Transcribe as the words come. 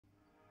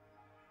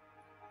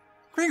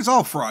Greetings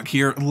all, Frog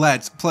here.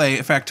 Let's play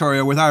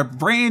Factorio with our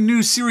brand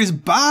new series,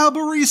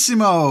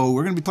 Boborissimo.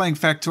 We're going to be playing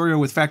Factorio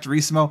with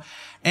Factorissimo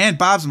and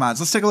Bob's mods.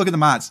 Let's take a look at the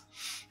mods.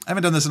 I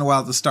haven't done this in a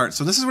while at the start,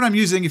 so this is what I'm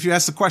using. If you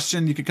ask the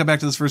question, you can come back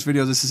to this first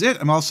video. This is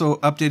it. I'm also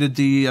updated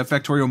the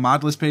Factorio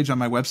mod list page on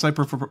my website,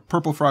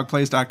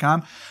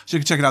 PurpleFrogPlays.com, so you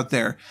can check it out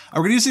there.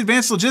 We're going to use the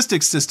advanced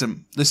logistics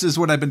system. This is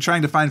what I've been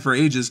trying to find for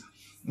ages.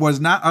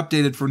 Was not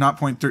updated for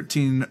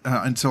 0.13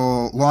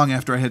 until long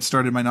after I had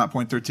started my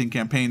 0.13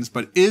 campaigns,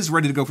 but is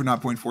ready to go for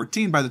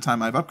 0.14 by the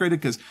time I've upgraded,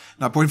 because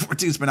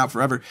 0.14 has been out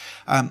forever.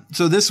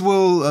 So this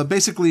will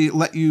basically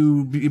let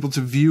you be able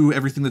to view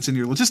everything that's in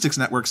your logistics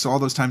network. So all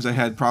those times I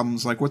had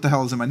problems like, what the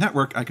hell is in my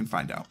network, I can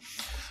find out.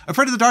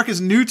 Afraid of the Dark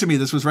is new to me.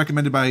 This was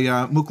recommended by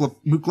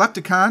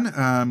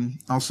McFry,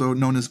 also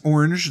known as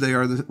Orange. They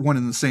are the one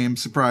and the same.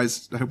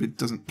 Surprise. I hope he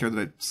doesn't care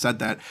that I said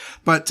that.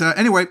 But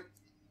anyway,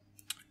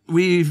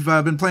 we've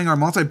been playing our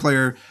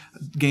multiplayer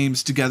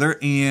games together,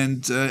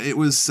 and it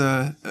was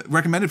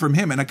recommended from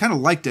him, and I kind of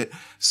liked it.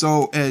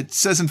 So it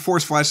says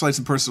enforce flashlights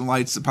and personal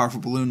lights, the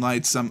powerful balloon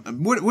lights.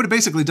 What it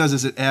basically does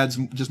is it adds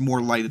just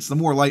more light. It's the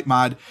more light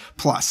mod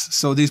plus.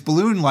 So these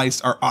balloon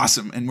lights are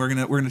awesome, and we're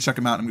gonna check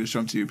them out. I'm gonna show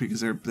them to you because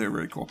they're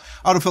very cool.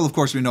 Autofill, of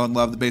course, we know and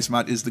love. The base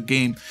mod is the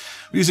game.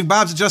 We're using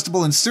Bob's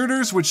adjustable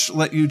inserters, which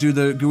let you do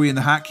the GUI and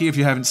the hotkey. If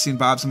you haven't seen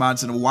Bob's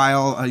mods in a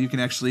while, you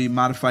can actually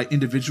modify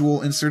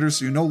individual inserters,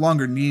 so you no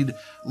longer need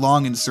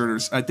long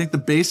inserters. I think the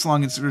base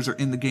long inserters are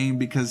in the game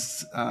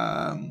because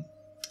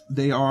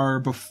they are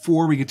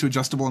before we get to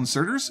adjustable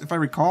inserters, if I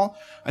recall.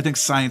 I think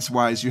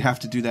science-wise you have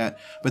to do that.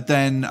 But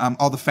then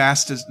all the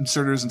fast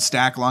inserters and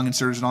stack long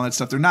inserters and all that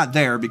stuff, they're not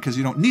there because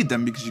you don't need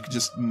them, because you can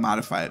just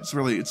modify it.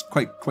 It's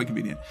quite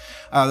convenient.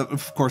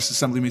 Of course,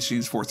 assembly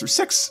machines 4 through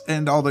 6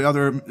 and all the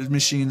other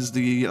machines,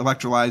 the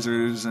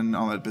electrolyzers and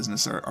all that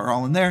business are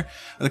all in there.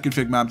 The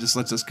config mob just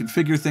lets us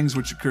configure things,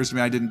 which occurs to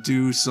me I didn't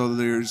do. So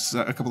there's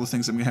a couple of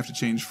things I'm going to have to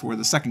change for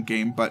the second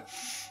game, but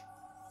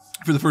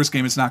for the first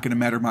game, it's not going to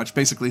matter much.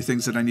 Basically,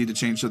 things that I need to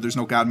change, so there's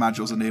no God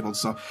modules enabled.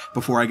 So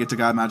before I get to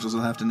God modules,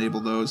 I'll have to enable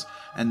those.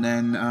 And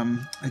then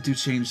I do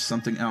change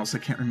something else. I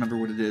can't remember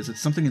what it is.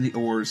 It's something in the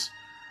ores.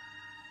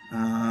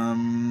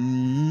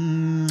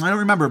 I don't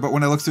remember, but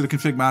when I look through the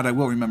config mod, I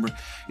will remember.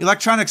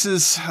 Electronics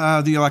is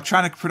the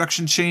electronic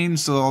production chain,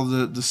 so all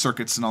the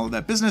circuits and all of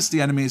that business.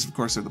 The enemies, of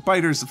course, are the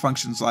biters. The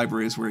functions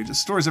library is where he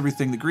just stores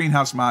everything. The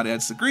greenhouse mod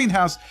adds the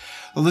greenhouse.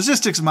 The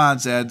logistics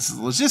mods adds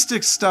the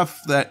logistics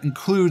stuff that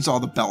includes all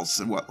the belts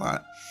and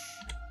whatnot.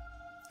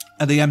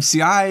 The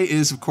MCI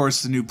is, of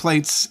course, the new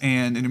plates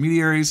and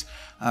intermediaries.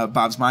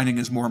 Bob's mining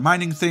is more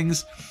mining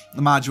things.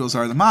 The modules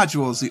are the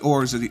modules. The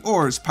ores are the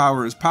ores.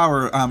 Power is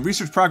power.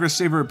 Research progress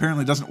saver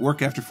apparently doesn't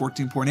work after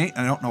 14.8.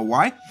 I don't know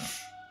why.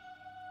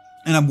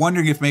 And I'm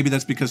wondering if maybe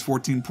that's because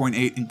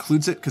 14.8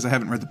 includes it, because I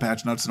haven't read the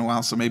patch notes in a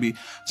while, so maybe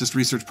just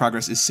research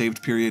progress is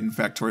saved period in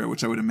Factorio,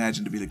 which I would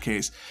imagine to be the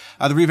case.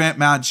 The revamp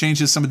mod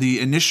changes some of the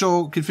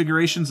initial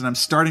configurations, and I'm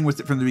starting with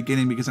it from the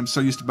beginning because I'm so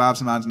used to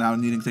Bob's mods now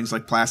and needing things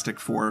like plastic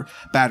for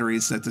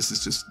batteries that this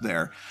is just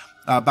there.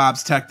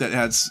 Bob's tech that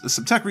adds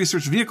some tech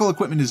research. Vehicle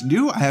equipment is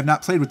new. I have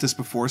not played with this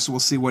before, so we'll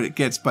see what it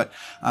gets. But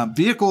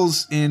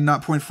vehicles in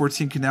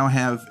 0.14 can now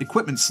have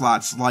equipment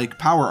slots like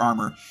power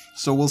armor.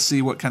 So we'll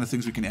see what kind of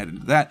things we can add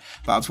into that.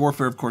 Bob's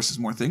Warfare, of course, is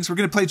more things. We're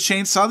going to play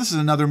Chainsaw. This is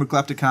another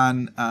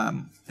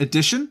McLepticon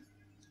edition.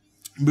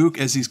 Mook,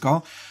 as he's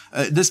called.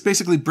 This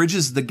basically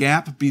bridges the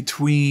gap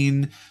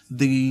between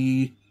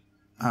the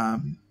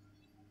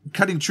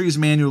cutting trees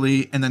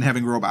manually and then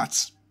having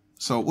robots.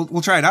 So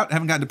we'll try it out. I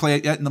haven't gotten to play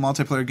it yet. In the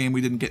multiplayer game, we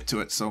didn't get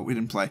to it, so we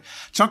didn't play.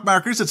 Chunk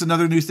markers, that's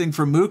another new thing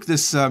from Mook.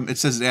 This, it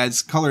says it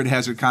adds colored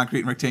hazard concrete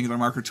and rectangular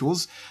marker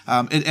tools.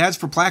 It adds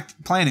for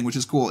planning, which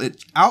is cool.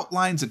 It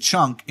outlines a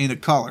chunk in a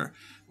color,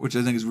 which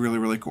I think is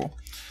really cool.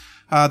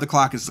 The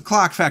clock is the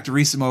clock.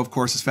 Factorissimo, of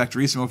course, is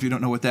Factorissimo. If you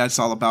don't know what that's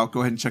all about,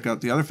 go ahead and check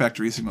out the other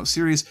Factorissimo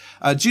series.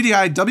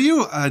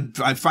 GDIW,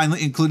 I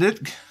finally included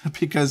it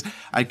because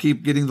I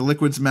keep getting the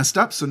liquids messed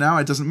up, so now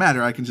it doesn't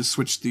matter. I can just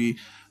switch the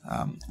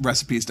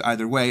recipes to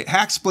either way.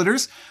 Hack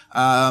splitters.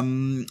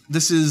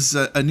 This is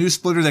a new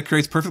splitter that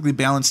creates perfectly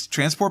balanced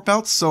transport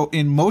belts. So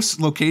in most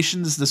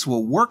locations, this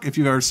will work. If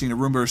you've ever seen a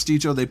Roomba or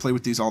Stijo, they play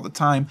with these all the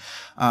time.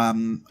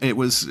 It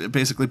was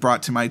basically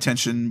brought to my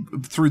attention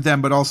through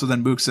them, but also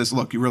then Mook says,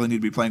 look, you really need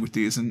to be playing with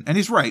these. And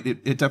he's right.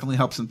 It definitely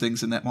helps some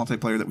things in that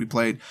multiplayer that we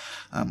played.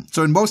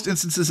 So in most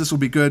instances, this will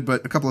be good,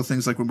 but a couple of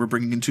things like when we're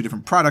bringing in two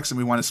different products and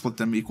we want to split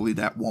them equally,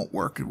 that won't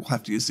work. We'll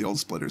have to use the old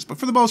splitters. But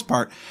for the most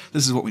part,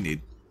 this is what we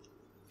need.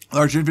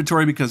 Large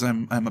inventory because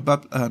I'm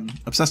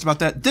obsessed about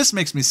that. This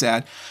makes me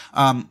sad.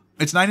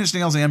 It's 9 Inch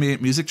Nails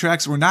ambient music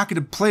tracks. We're not going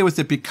to play with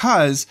it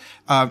because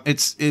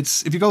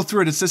it's if you go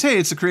through it, it says, hey,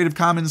 it's a Creative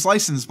Commons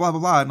license, blah, blah,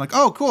 blah. I'm like,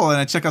 oh, cool. And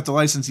I check out the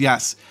license,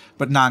 yes,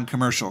 but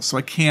non-commercial. So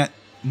I can't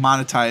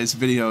monetize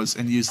videos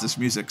and use this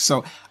music.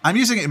 So I'm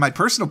using it in my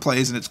personal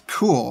plays and it's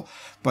cool,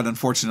 but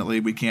unfortunately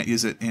we can't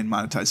use it in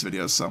monetized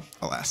videos. So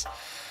alas.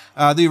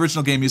 The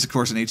original game music, of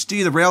course, in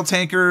HD. The Rail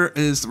Tanker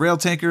is the Rail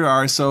Tanker.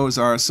 RSO is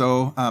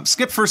RSO.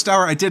 Skip first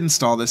hour. I did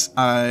install this.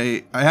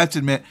 I have to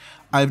admit,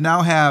 I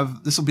now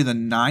have, this will be the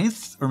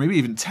 9th or maybe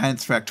even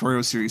 10th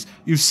Factorio series.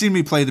 You've seen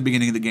me play the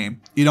beginning of the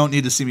game. You don't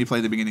need to see me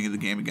play the beginning of the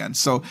game again.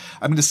 So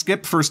I'm going to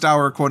skip first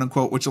hour, quote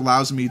unquote, which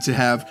allows me to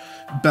have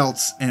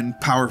belts and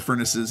power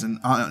furnaces and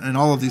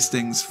all of these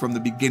things from the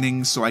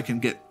beginning, so I can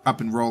get up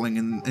and rolling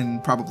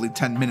in probably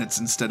 10 minutes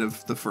instead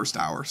of the first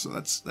hour. So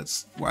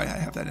that's why I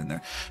have that in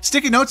there.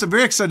 Sticky notes, I'm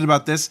very excited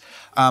about this.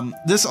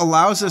 This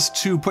allows us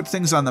to put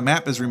things on the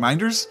map as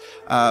reminders.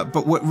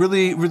 But what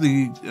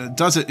really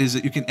does it is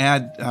that you can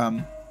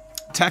add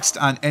text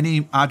on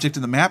any object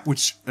in the map,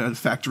 which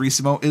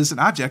Factorissimo is an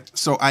object,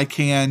 so I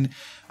can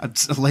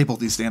label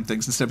these damn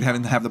things instead of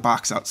having to have the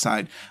box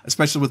outside.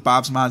 Especially with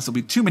Bob's Mods, there'll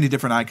be too many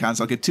different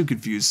icons. I'll get too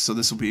confused, so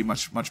this will be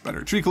much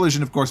better. Tree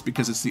collision, of course,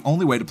 because it's the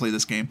only way to play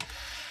this game.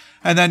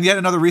 And then yet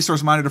another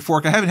resource monitor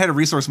fork. I haven't had a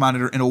resource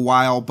monitor in a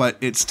while, but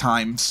it's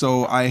time.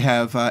 So I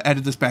have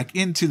added this back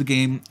into the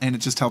game, and it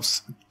just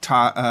helps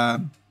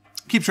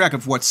keep track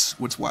of what's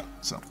what.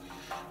 So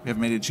we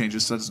haven't made any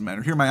changes, so it doesn't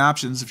matter. Here are my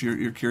options if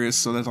you're curious.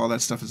 So that's all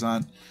that stuff is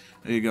on.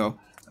 There you go.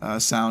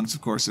 Sounds,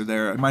 of course, are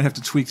there. I might have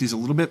to tweak these a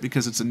little bit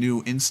because it's a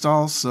new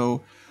install,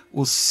 so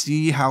we'll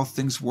see how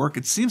things work.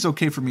 It seems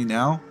okay for me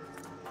now.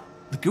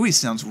 The GUI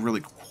sounds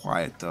really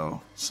quiet,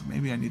 though, so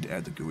maybe I need to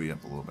add the GUI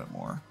up a little bit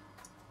more.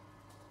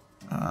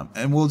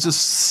 And we'll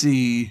just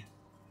see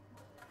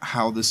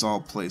how this all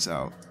plays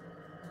out.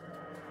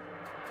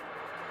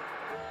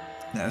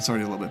 Yeah, it's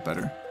already a little bit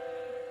better.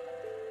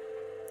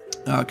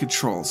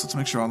 Controls. Let's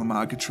make sure all the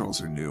mod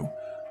controls are new.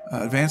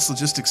 Advanced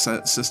logistics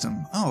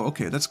system. Oh,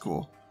 okay, that's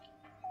cool.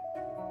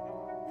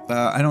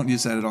 I don't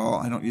use that at all.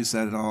 I don't use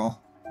that at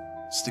all.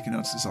 Sticky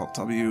notes is Alt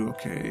W.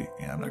 Okay,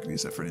 yeah, I'm not going to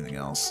use that for anything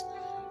else.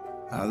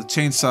 The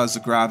chainsaw is the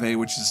Grave,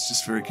 which is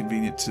just very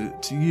convenient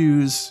to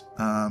use.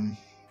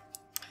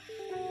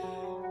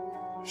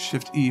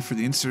 Shift E for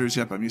the inserters.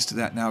 Yep, I'm used to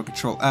that now.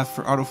 Control F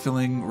for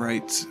autofilling.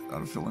 Right.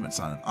 Autofill limits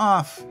on and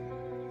off.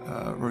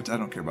 I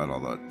don't care about all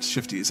the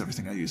Shift E is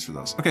everything I use for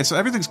those. Okay, so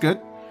everything's good.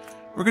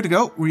 We're good to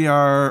go. We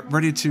are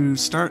ready to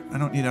start. I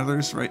don't need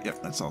others. Right.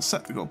 Yep, that's all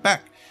set. We go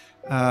back.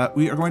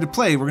 We are going to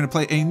play. We're going to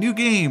play a new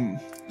game.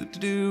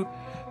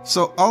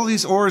 So all of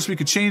these ores we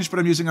could change, but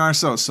I'm using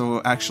RSO,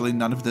 so actually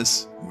none of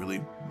this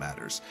really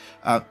matters.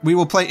 We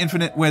will play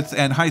infinite width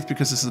and height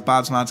because this is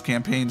Bob's Mods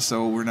campaign,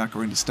 so we're not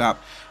going to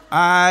stop.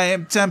 I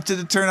am tempted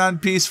to turn on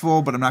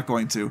peaceful, but I'm not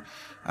going to.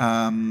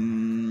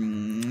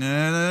 And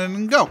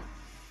go.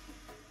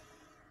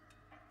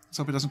 Let's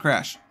hope it doesn't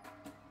crash.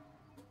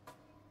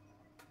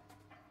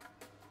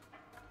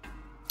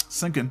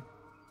 Sinking.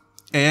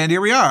 And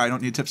here we are. I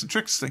don't need tips and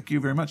tricks. Thank you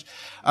very much.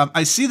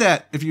 I see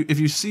that if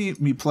you see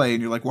me play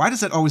and you're like, why does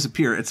that always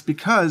appear? It's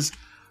because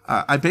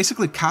I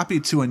basically copy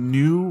to a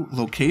new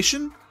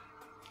location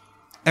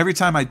every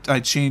time I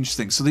change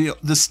things. So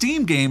the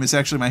Steam game is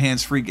actually my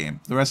hands-free game.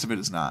 The rest of it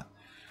is not.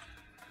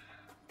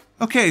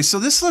 Okay, so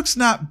this looks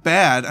not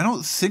bad. I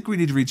don't think we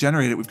need to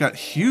regenerate it. We've got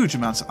huge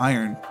amounts of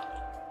iron.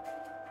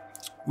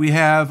 We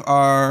have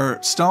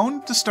our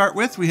stone to start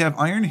with. We have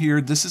iron here.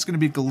 This is going to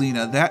be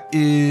galena. That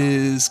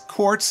is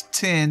quartz,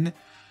 tin,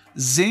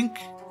 zinc,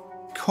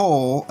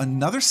 coal,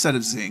 another set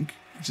of zinc,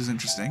 which is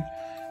interesting,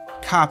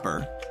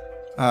 copper.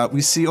 We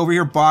see over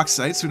here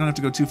bauxite, so we don't have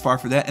to go too far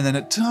for that, and then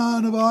a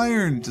ton of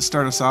iron to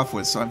start us off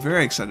with, so I'm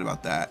very excited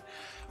about that.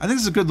 I think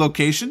this is a good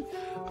location.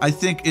 I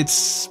think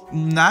it's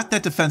not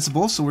that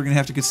defensible, so we're going to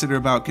have to consider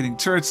about getting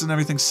turrets and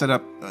everything set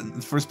up in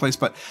the first place.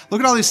 But look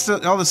at all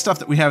the stuff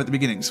that we have at the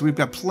beginning. So we've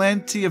got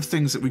plenty of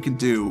things that we can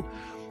do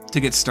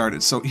to get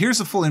started. So here's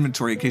the full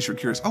inventory in case you're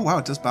curious. Oh, wow,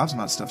 it does Bob's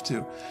Mod stuff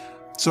too.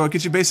 So it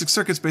gets you basic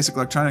circuits, basic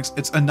electronics.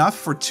 It's enough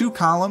for 2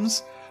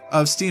 columns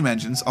of steam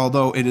engines,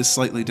 although it is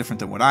slightly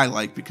different than what I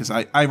like because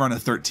I run a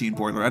 13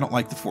 boiler. I don't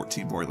like the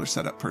 14 boiler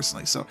setup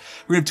personally. So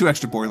we're going to have 2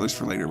 extra boilers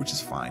for later, which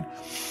is fine.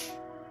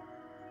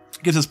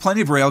 Gives us plenty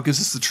of rail, gives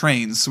us the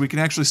trains, so we can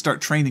actually start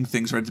training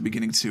things right at the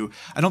beginning too.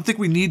 I don't think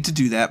we need to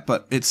do that,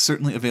 but it's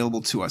certainly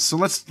available to us. So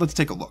let's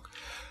take a look.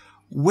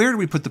 Where do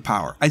we put the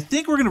power? I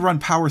think we're going to run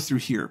power through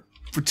here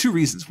for 2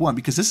 reasons. One,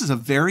 because this is a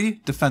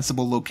very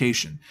defensible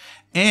location,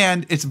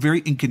 and it's very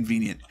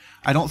inconvenient.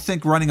 I don't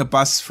think running a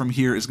bus from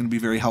here is going to be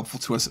very helpful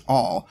to us at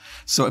all.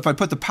 So if I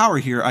put the power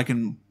here, I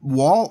can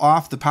wall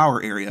off the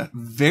power area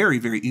very,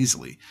 very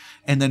easily,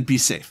 and then be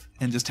safe.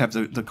 And just have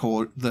the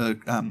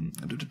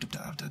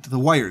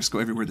wires go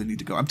everywhere they need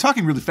to go. I'm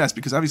talking really fast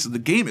because obviously the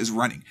game is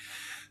running.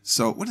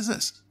 So what is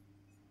this?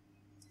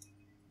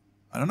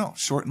 I don't know.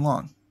 Short and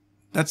long.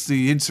 That's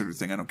the inserter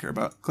thing I don't care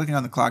about. Clicking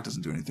on the clock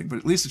doesn't do anything, but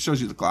at least it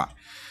shows you the clock.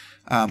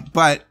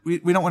 But we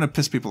don't want to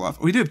piss people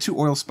off. We do have 2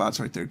 oil spots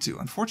right there too.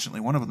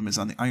 Unfortunately, one of them is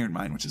on the iron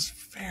mine, which is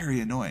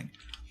very annoying.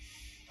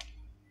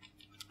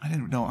 I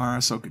didn't know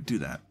RSO could do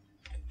that.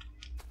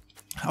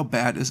 How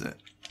bad is it?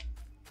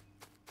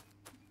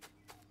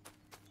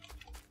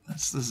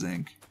 That's the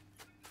zinc.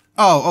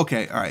 Oh,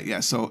 okay. All right.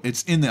 Yeah. So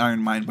it's in the iron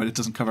mine, but it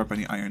doesn't cover up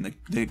any iron.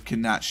 They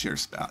cannot share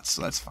spots,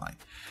 so that's fine.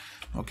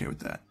 Okay with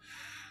that.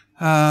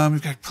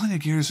 We've got plenty of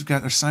gears. We've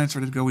got our science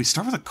ready to go. We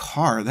start with a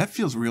car. That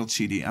feels real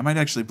cheaty. I might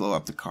actually blow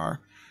up the car.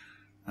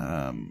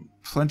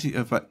 Plenty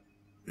of, but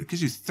It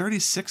gives you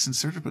 36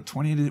 inserters, but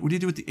 28. What do you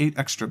do with the 8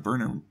 extra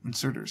burner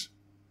inserters?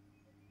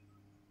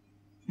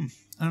 I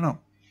don't know.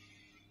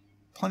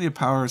 Plenty of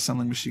power,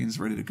 assembling machines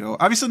ready to go.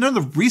 Obviously, none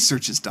of the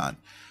research is done.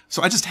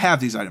 So I just have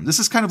these items. This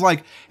is kind of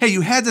like, hey,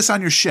 you had this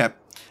on your ship,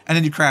 and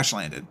then you crash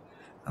landed.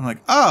 I'm like,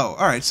 oh,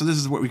 all right, so this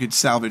is what we could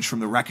salvage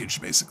from the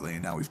wreckage, basically,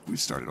 and now we've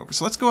started over.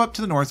 So let's go up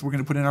to the north. We're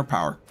going to put in our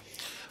power.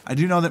 I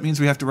do know that means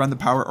we have to run the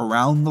power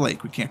around the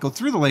lake. We can't go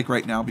through the lake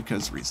right now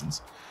because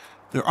reasons.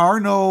 There are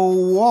no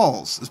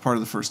walls as part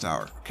of the first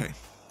hour. Okay,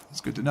 that's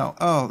good to know.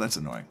 Oh, that's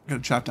annoying. Got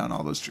to chop down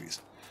all those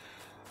trees.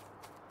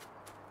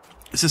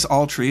 Is this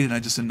all tree and I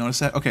just didn't notice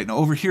that? Okay, no,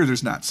 over here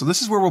there's not. So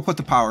this is where we'll put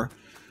the power.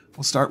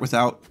 We'll start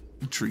without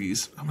the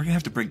trees. We're going to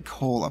have to bring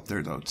coal up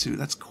there, though, too.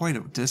 That's quite a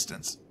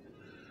distance.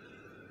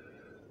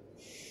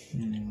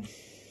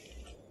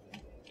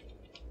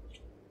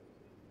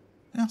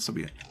 Yeah, so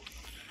be it.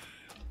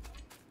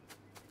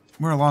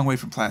 We're a long way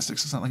from plastic,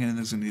 so it's not like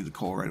anything's going to need the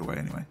coal right away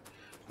anyway.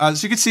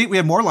 So you can see we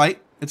have more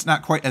light. It's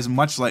not quite as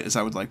much light as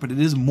I would like, but it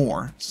is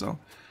more, so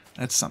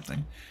that's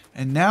something.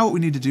 And now what we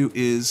need to do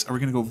is, are we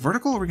going to go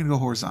vertical or are we going to go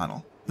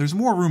horizontal? There's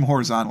more room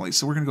horizontally,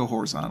 so we're going to go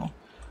horizontal.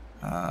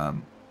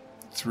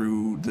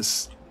 Through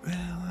this,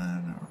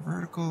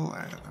 vertical,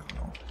 I don't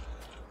know.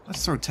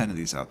 Let's throw 10 of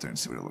these out there and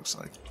see what it looks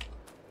like.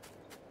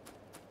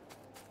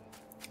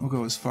 We'll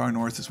go as far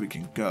north as we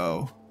can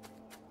go,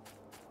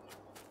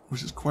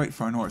 which is quite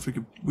far north.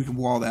 We can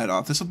wall that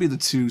off. This will be the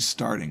 2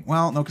 starting.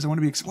 Well, no, because I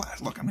want to be.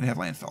 Look, I'm going to have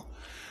landfill. All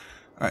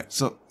right,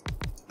 so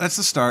that's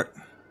the start.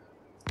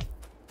 All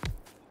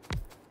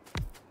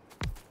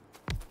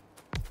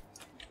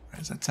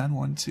right, is that 10?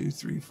 1, 2,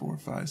 3, 4,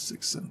 5,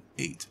 6, 7,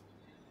 8,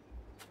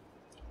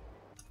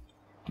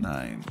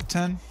 9,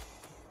 10. Am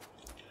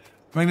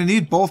I going to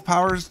need both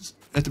powers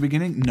at the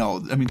beginning?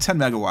 No, I mean 10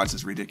 megawatts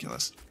is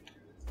ridiculous.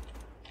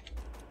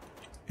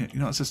 You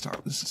know, let's just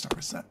start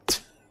with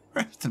that.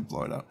 Right, then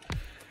blow it up.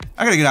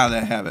 I gotta get out of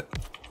that habit.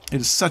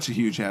 It is such a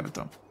huge habit,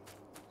 though.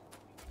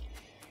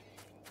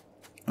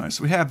 Alright,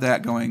 so we have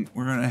that going.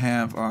 We're gonna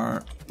have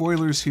our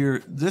boilers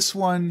here. This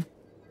one,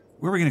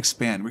 where are we gonna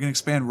expand? We're gonna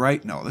expand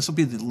right? No, this will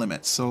be the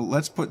limit. So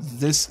let's put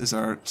this as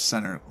our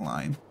center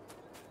line.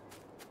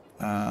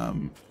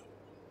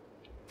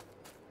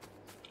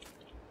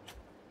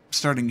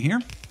 Starting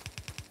here.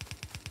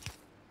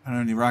 I don't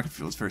have any rocket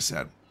fuel. It's very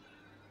sad.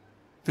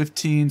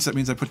 15, so that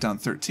means I put down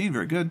 13.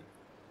 Very good.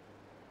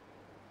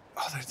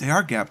 Oh, they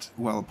are gapped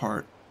well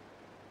apart.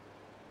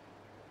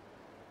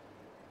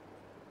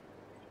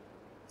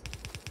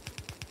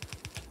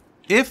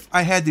 If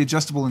I had the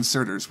adjustable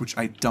inserters, which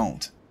I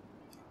don't,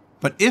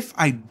 but if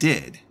I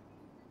did,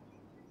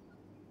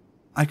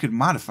 I could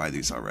modify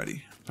these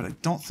already, but I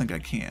don't think I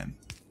can.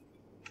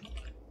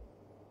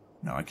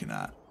 No, I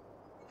cannot.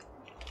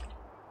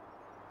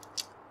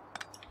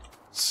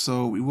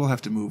 So we will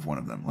have to move one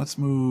of them. Let's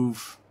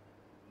move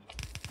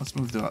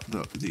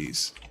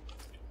these.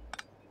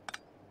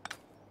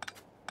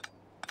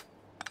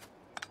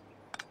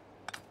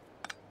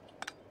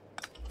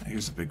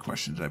 Here's a big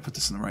question. Did I put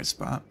this in the right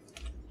spot?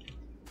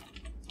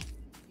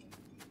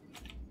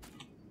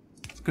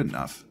 It's good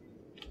enough.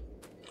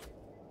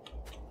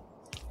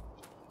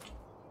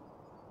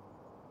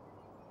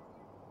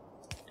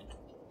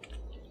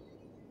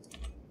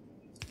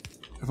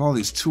 I have all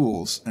these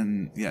tools,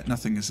 and yet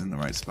nothing is in the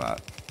right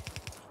spot.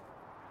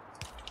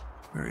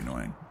 Very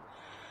annoying.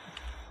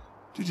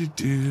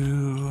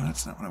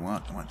 That's not what I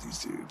want. I want these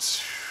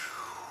dudes.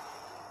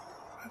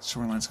 That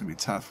shoreline's going to be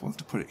tough. We'll have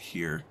to put it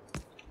here.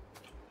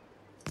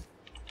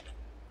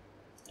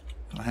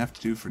 I'll have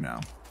to do for now.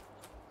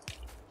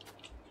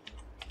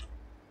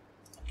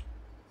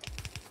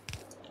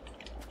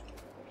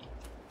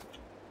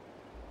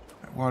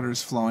 Right, water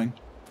is flowing.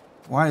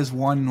 Why is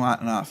one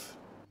not enough?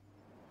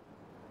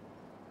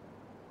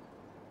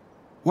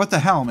 What the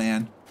hell,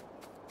 man?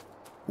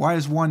 Why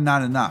is one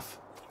not enough?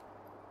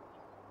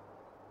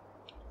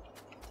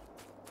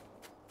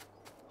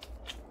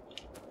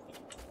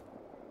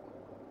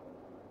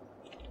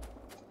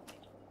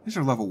 These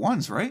are level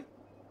 1s, right?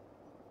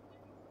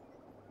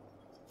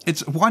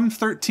 It's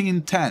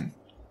 11310.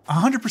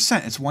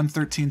 100% it's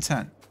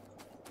 11310.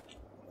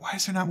 Why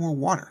is there not more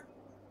water?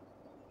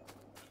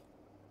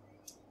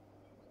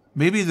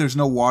 Maybe there's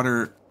no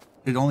water.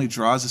 It only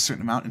draws a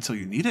certain amount until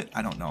you need it?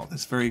 I don't know.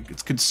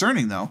 It's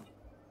concerning, though.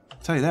 I'll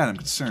tell you that, I'm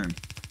concerned.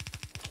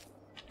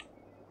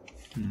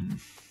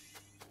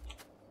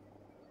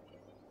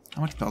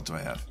 How much belt do I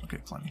have? Okay,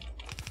 plenty.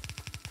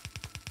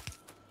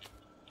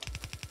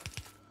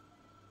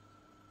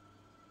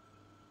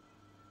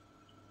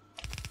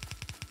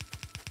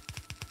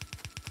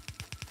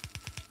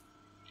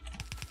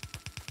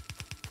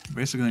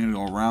 Basically, I'm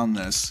going to go around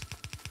this.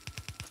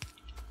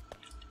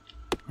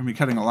 We're going to be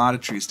cutting a lot of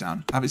trees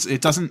down. Obviously,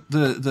 it doesn't.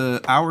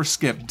 The hour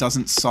skip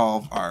doesn't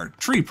solve our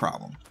tree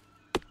problem,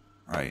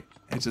 right?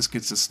 It just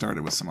gets us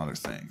started with some other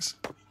things.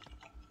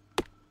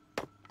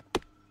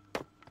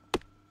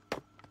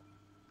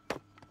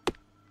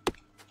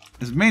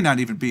 This may not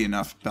even be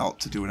enough belt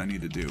to do what I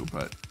need to do,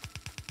 but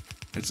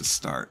it's a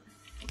start.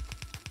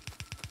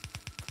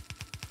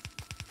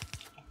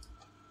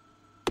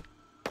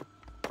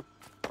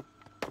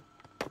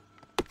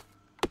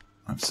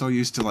 I'm so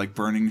used to like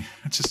burning,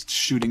 just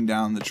shooting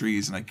down the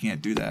trees, and I can't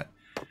do that.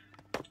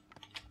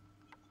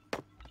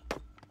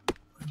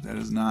 That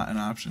is not an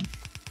option.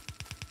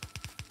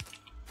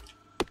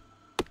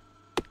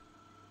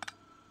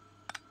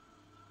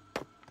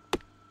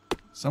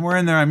 Somewhere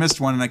in there I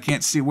missed one and I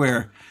can't see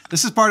where.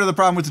 This is part of the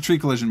problem with the tree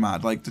collision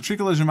mod. Like, the tree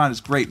collision mod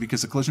is great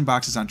because the collision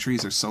boxes on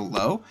trees are so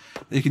low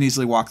that you can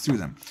easily walk through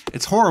them.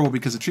 It's horrible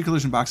because the tree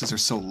collision boxes are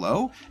so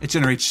low, it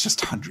generates just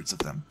hundreds of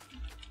them.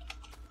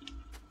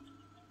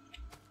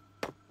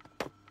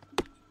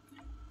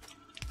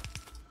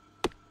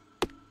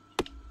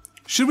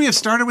 Should we have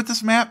started with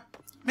this map?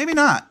 Maybe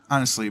not,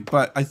 honestly,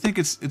 but I think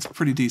it's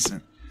pretty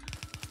decent.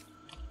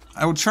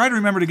 I will try to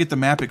remember to get the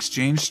map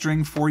exchange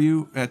string for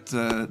you at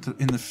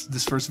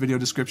this first video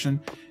description.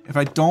 If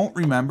I don't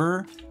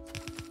remember,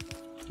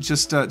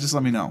 just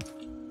let me know,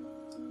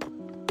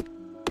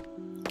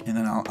 and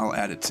then I'll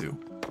add it too.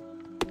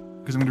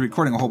 Because I'm going to be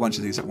recording a whole bunch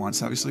of these at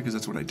once, obviously, because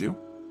that's what I do.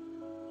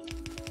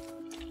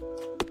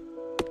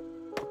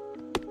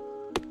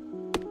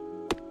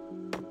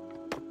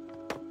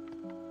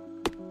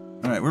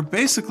 All right, we're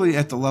basically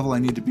at the level I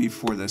need to be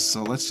for this,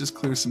 so let's just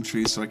clear some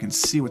trees so I can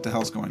see what the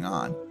hell's going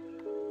on.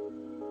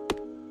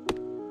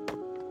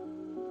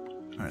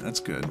 Alright, that's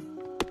good.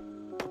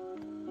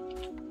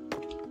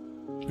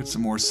 Get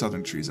some more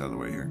southern trees out of the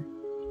way here.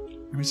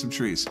 Give me some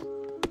trees.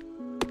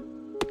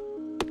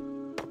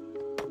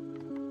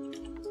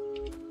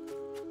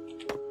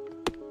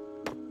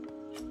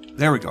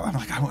 There we go. I'm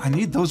like, I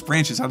need those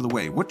branches out of the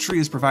way. What tree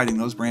is providing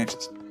those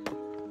branches?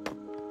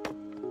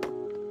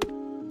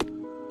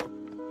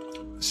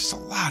 It's just a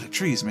lot of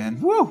trees, man.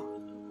 Woo!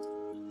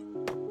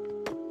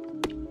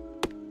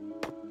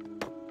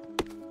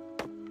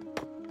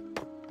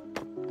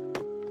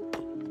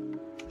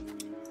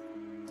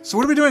 So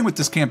what are we doing with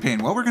this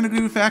campaign? Well, we're going to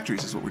do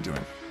factories is what we're doing.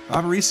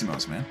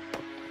 Boborissimos, man.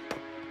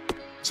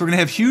 So we're going to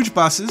have huge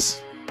buses.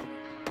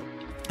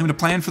 I'm going to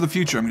plan for the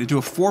future. I'm going to do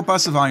a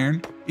 4-bus of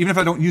iron. Even if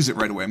I don't use it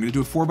right away, I'm going to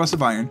do a 4-bus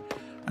of iron.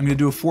 I'm going to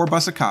do a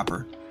 4-bus of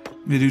copper.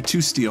 I'm going to do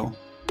 2 steel,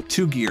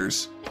 2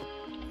 gears.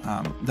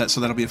 So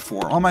that'll be a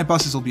 4. All my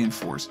buses will be in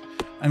 4s.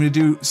 I'm going to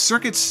do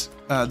circuits,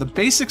 the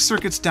basic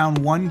circuits down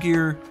 1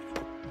 gear,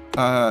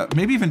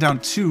 maybe even down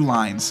 2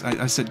 lines.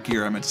 I said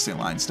gear, I meant to say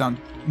lines. Down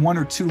 1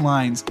 or 2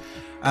 lines.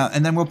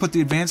 And then we'll put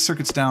the advanced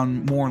circuits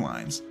down more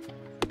lines.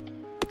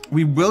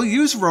 We will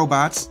use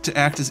robots to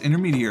act as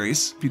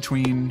intermediaries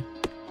between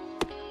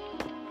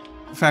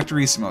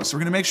Factorissimos. So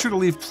we're going to make sure to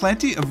leave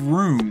plenty of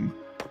room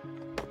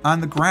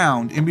on the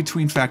ground in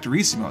between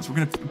Factorissimos. We're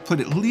going to put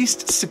at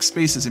least 6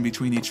 spaces in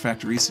between each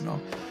Factorissimo.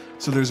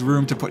 So there's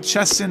room to put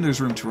chests in, there's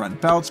room to run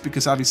belts,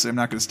 because obviously I'm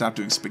not going to stop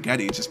doing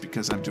spaghetti just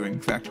because I'm doing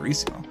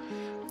Factorissimo.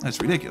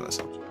 That's ridiculous.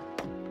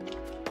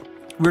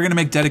 We're going to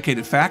make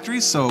dedicated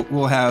factories, so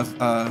we'll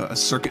have a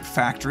circuit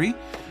factory.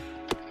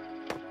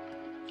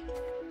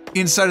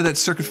 Inside of that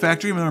circuit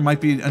factory, there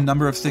might be a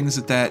number of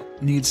things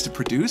that needs to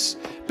produce.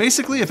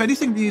 Basically, if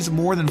anything needs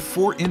more than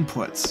 4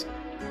 inputs,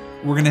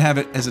 we're going to have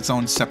it as its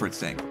own separate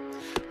thing.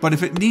 But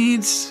if it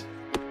needs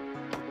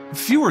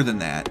fewer than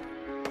that,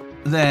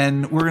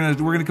 then we're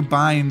gonna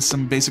combine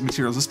some basic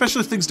materials,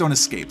 especially if things don't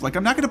escape. Like,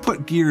 I'm not going to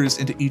put gears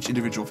into each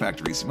individual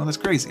Factorissimo. That's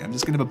crazy. I'm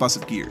just going to have a bus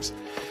of gears.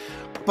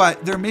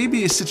 But there may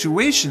be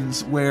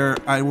situations where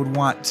I would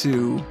want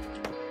to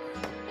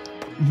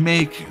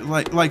make,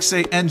 like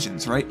say,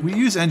 engines, right? We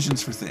use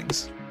engines for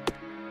things.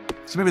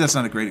 So maybe that's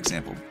not a great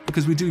example,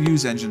 because we do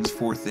use engines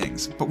for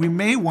things. But we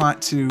may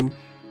want to,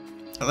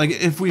 like,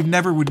 if we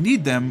never would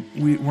need them,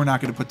 we're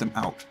not going to put them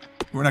out.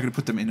 We're not going to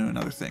put them into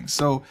another thing.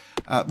 So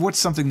what's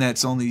something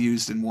that's only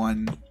used in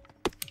one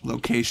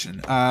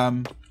location? I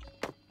don't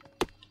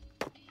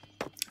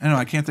know,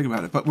 I can't think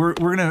about it. But we're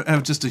going to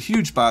have just a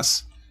huge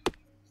bus.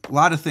 A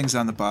lot of things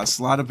on the bus,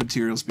 a lot of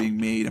materials being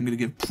made. I'm going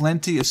to give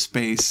plenty of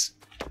space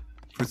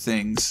for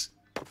things.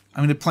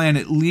 I'm going to plan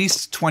at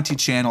least 20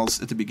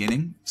 channels at the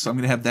beginning, so I'm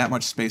going to have that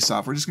much space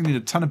off. We're just going to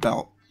need a ton of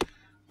belt.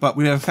 But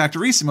we have a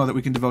Factorissimo that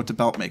we can devote to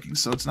belt making,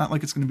 so it's not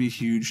like it's going to be a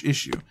huge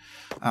issue.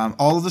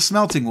 All of the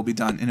smelting will be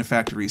done in a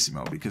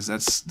Factorissimo, because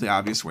that's the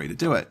obvious way to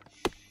do it.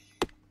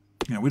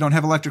 You know, we don't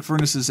have electric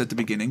furnaces at the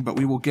beginning, but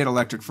we will get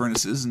electric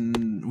furnaces,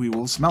 and we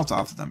will smelt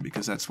off of them,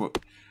 because that's what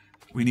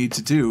we need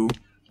to do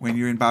when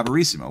you're in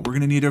Boborissimo. We're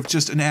going to need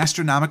just an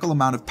astronomical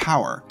amount of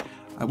power.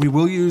 We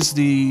will use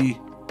the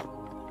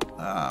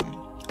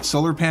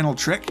solar panel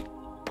trick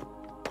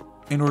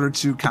in order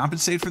to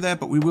compensate for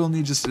that, but we will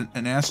need just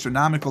an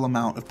astronomical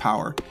amount of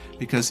power,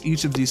 because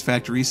each of these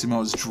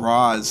Factorissimos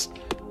draws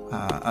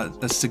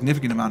a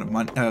significant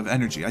amount of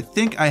energy. I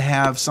think I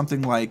have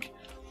something like,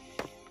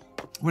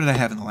 what did I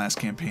have in the last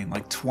campaign?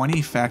 Like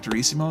 20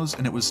 Factorissimos,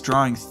 and it was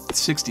drawing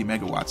 60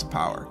 megawatts of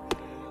power.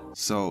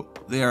 So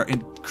they are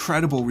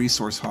incredible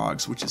resource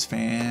hogs, which is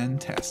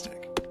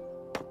fantastic.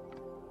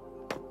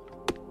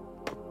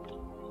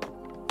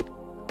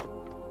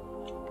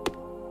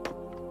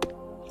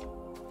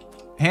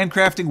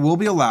 Handcrafting will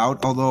be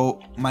allowed,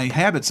 although my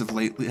habits of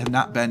late have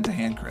not been to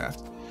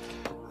handcraft.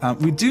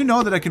 We do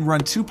know that I can run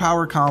 2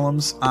 power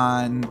columns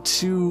on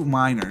 2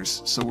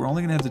 miners, so we're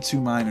only going to have the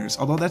 2 miners,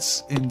 although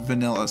that's in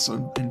vanilla,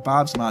 so in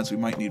Bob's mods we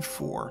might need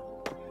 4.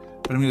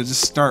 But I'm going to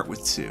just start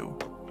with 2.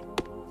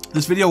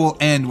 This video will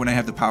end when I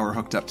have the power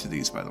hooked up to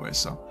these, by the way,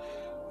 so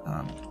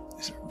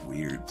these are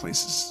weird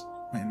places.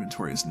 My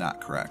inventory is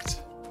not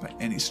correct by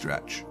any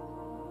stretch.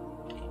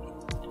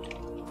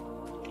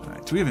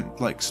 Alright, do we have,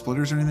 like,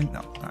 splitters or anything?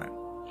 No, alright.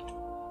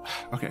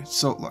 Okay,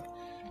 so, look.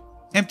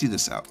 Empty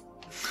this out.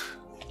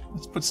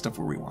 Let's put stuff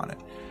where we want it.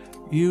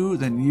 You,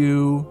 then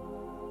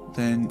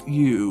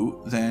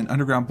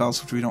underground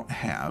belts, which we don't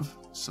have.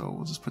 So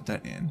we'll just put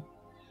that in.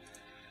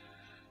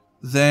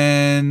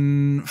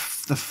 Then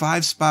the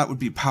 5 spot would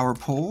be power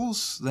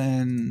poles.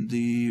 Then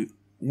the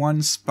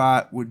 1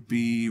 spot would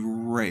be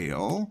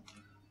rail.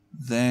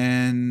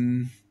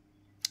 Then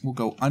we'll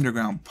go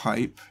underground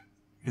pipe.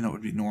 You know, it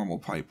would be normal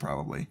pipe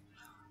probably.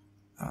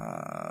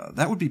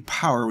 That would be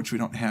power, which we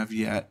don't have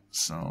yet.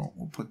 So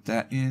we'll put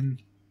that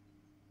in.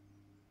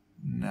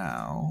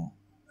 Now,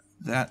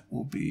 that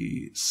will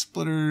be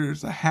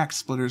splitters, the hack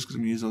splitters, because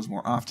I'm going to use those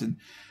more often.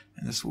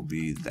 And this will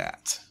be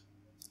that.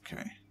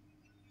 Okay.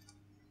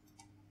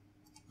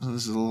 So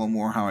this is a little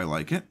more how I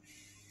like it.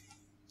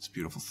 It's a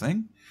beautiful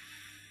thing.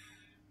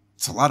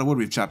 It's a lot of wood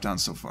we've chopped down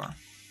so far.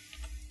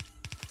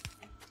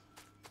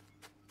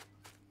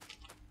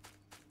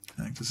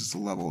 I think this is the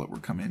level that we're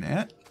coming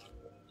at.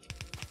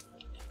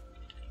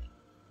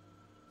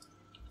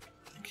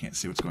 Can't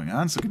see what's going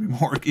on, so give me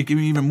more. Give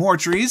me even more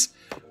trees.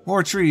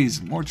 More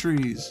trees. More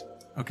trees.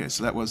 Okay,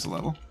 so that was the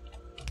level.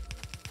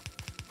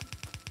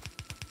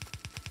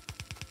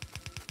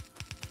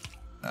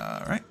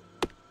 All right.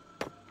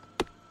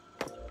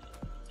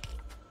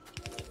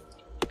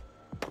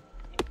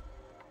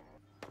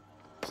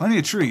 Plenty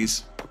of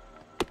trees.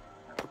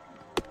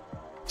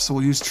 So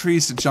we'll use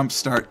trees to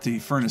jumpstart the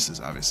furnaces,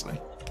 obviously.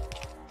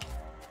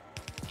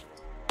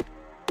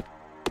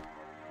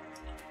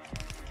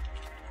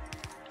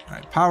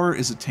 Alright, power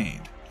is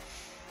attained.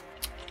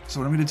 So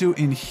what I'm going to do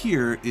in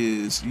here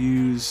is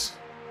use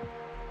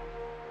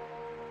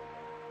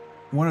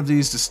one of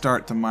these to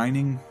start the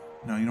mining.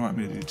 No, you know what? I'm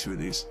going to do 2 of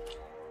these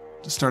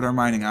to start our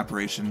mining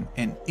operation.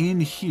 And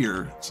in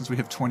here, since we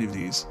have 20 of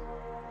these,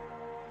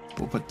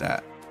 we'll put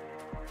that.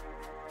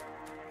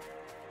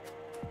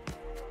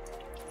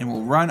 And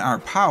we'll run our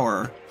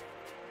power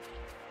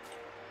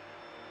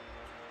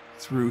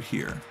through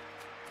here.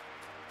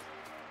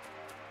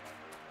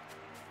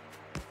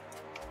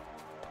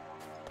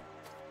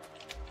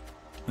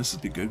 This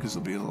will be good because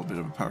there'll be a little bit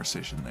of a power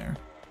station there.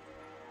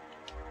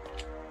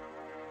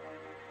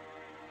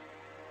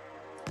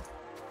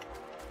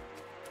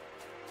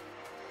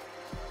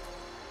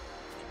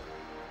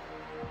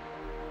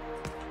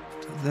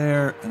 To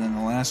there, and then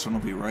the last one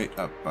will be right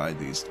up by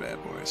these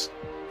bad boys.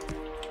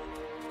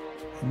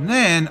 And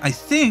then I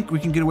think we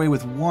can get away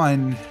with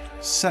 1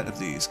 set of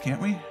these,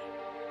 can't we?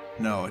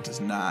 No, it does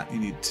not. You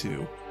need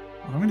 2. Well,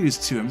 I'm going to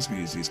use 2. I'm just going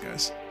to use these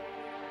guys.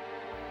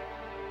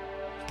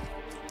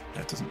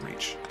 That doesn't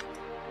reach.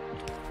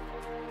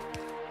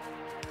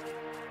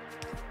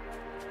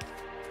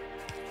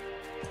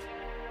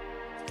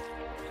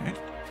 Okay.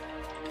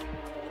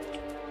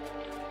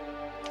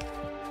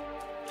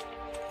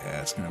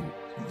 Yeah,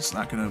 it's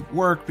not gonna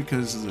work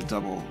because of the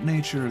double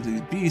nature of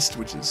the beast,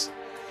 which is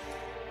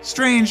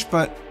strange,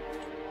 but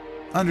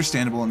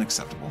understandable and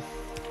acceptable.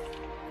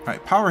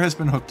 Alright, power has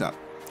been hooked up.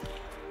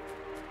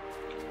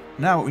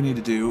 Now what we need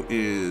to do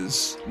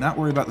is not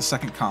worry about the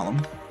second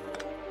column,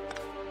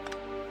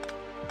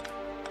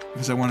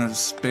 because I want to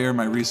spare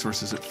my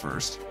resources at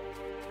first.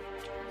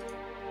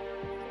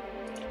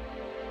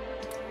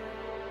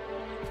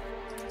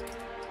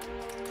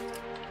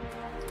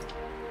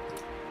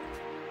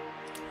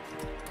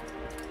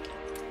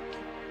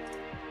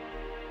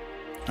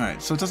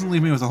 Alright, so it doesn't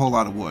leave me with a whole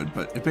lot of wood,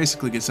 but it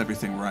basically gets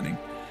everything running.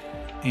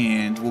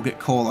 And we'll get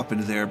coal up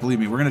into there. Believe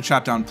me, we're going to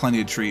chop down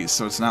plenty of trees,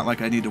 so it's not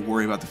like I need to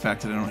worry about the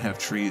fact that I don't have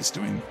trees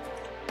doing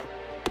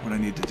what I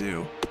need to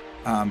do.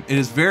 It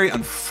is very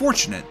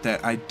unfortunate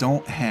that I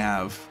don't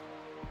have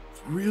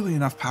really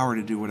enough power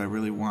to do what I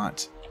really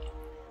want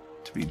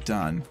to be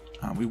done.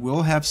 We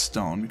will have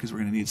stone, because we're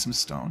going to need some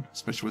stone,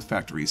 especially with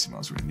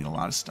Factorissimos. We're going to need a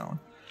lot of stone.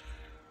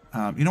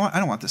 You know what? I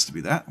don't want this to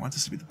be that. I want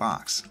this to be the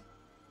box.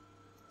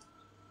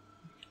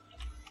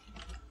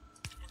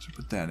 So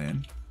put that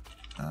in.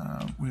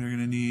 We're going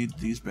to need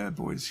these bad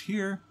boys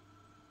here.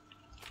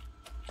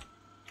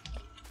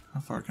 How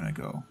far can I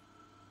go?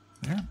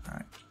 There?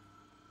 Alright.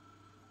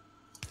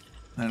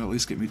 That'll at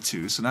least get me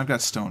 2. So now I've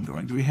got stone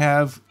going. Do we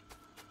have...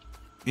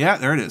 Yeah,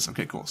 there it is.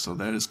 Okay, cool. So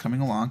that is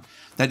coming along.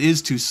 That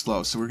is too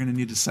slow, so we're going to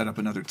need to set up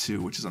another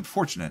 2, which is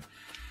unfortunate.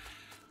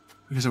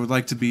 Because I would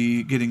like to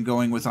be getting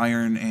going with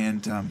iron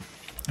and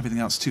everything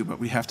else too, but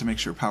we have to make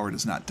sure power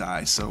does not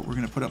die. So we're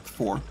going to put up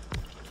 4.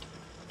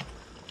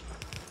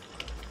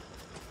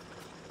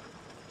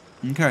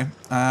 Okay,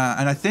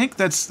 and I think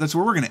that's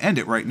where we're going to end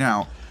it right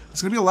now.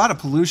 There's going to be a lot of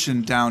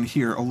pollution down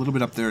here, a little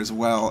bit up there as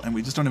well, and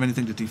we just don't have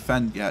anything to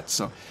defend yet.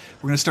 So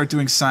we're going to start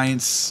doing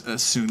science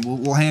soon.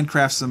 We'll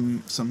handcraft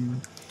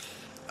some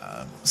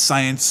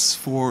science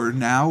for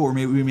now, or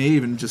maybe we may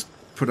even just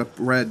put up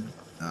red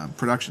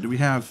production. Do we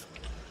have...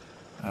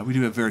 we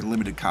do have very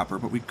limited copper,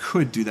 but we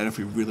could do that if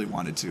we really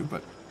wanted to.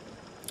 But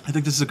I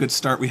think this is a good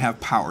start. We have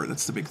power.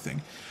 That's the big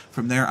thing.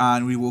 From there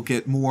on, we will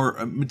get more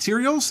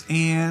materials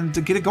and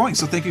get it going.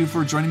 So thank you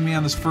for joining me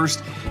on this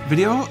first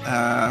video.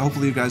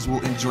 Hopefully you guys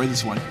will enjoy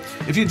this one.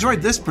 If you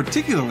enjoyed this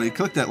particularly,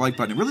 click that like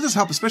button. It really does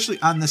help, especially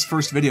on this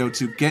first video,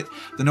 to get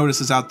the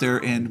notices out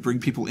there and bring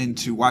people in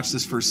to watch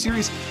this first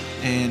series.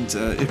 And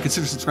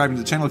consider subscribing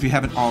to the channel if you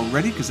haven't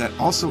already, because that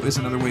also is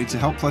another way to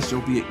help. Plus,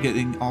 you'll be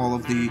getting all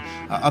of the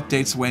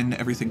updates when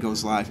everything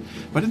goes live.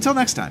 But until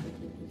next time,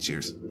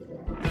 cheers.